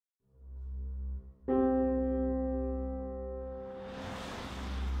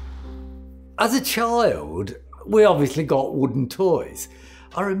As a child, we obviously got wooden toys.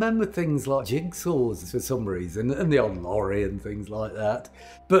 I remember things like jigsaws for some reason, and the odd lorry and things like that.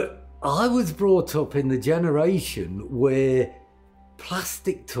 But I was brought up in the generation where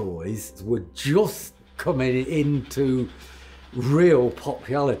plastic toys were just coming into real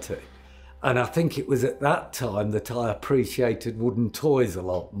popularity. And I think it was at that time that I appreciated wooden toys a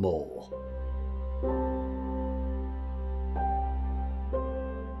lot more.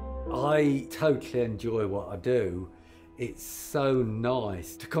 I totally enjoy what I do. It's so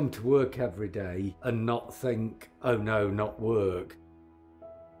nice to come to work every day and not think, oh no, not work.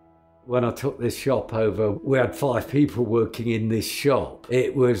 When I took this shop over, we had 5 people working in this shop.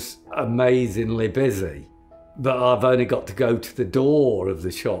 It was amazingly busy, but I've only got to go to the door of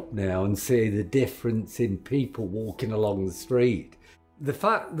the shop now and see the difference in people walking along the street. The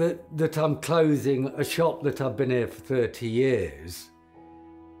fact that I'm closing a shop that I've been here for 30 years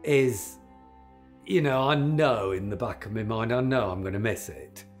is, you know, I know in the back of my mind, I know I'm going to miss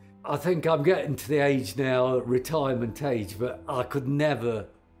it. I think I'm getting to the age now, retirement age, but I could never,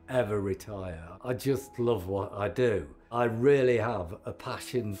 ever retire. I just love what I do. I really have a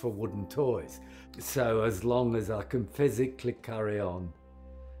passion for wooden toys. So as long as I can physically carry on,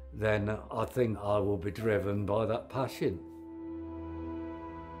 then I think I will be driven by that passion.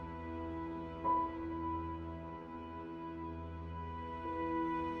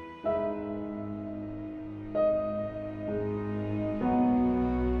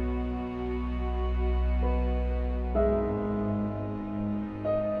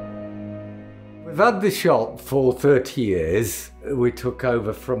 We've had the shop for 30 years. We took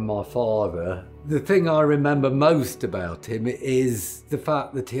over from my father. The thing I remember most about him is the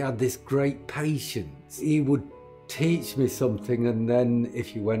fact that he had this great patience. He would teach me something, and then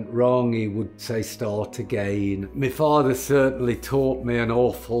if you went wrong, he would say start again. My father certainly taught me an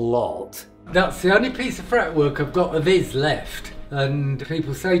awful lot. That's the only piece of fretwork I've got of his left. And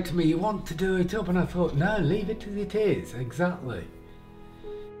people say to me, you want to do it up? And I thought, no, leave it as it is, exactly.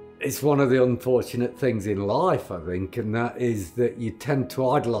 It's one of the unfortunate things in life, I think, and that is that you tend to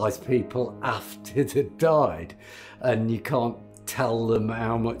idolise people after they've died, and you can't tell them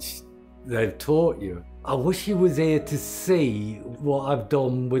how much they've taught you. I wish he was here to see what I've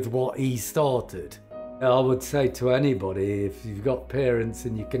done with what he started. I would say to anybody, if you've got parents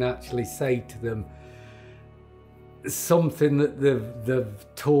and you can actually say to them something that they've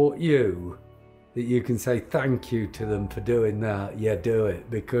taught you, that you can say thank you to them for doing that, yeah, do it,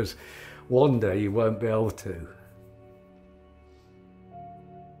 because one day you won't be able to.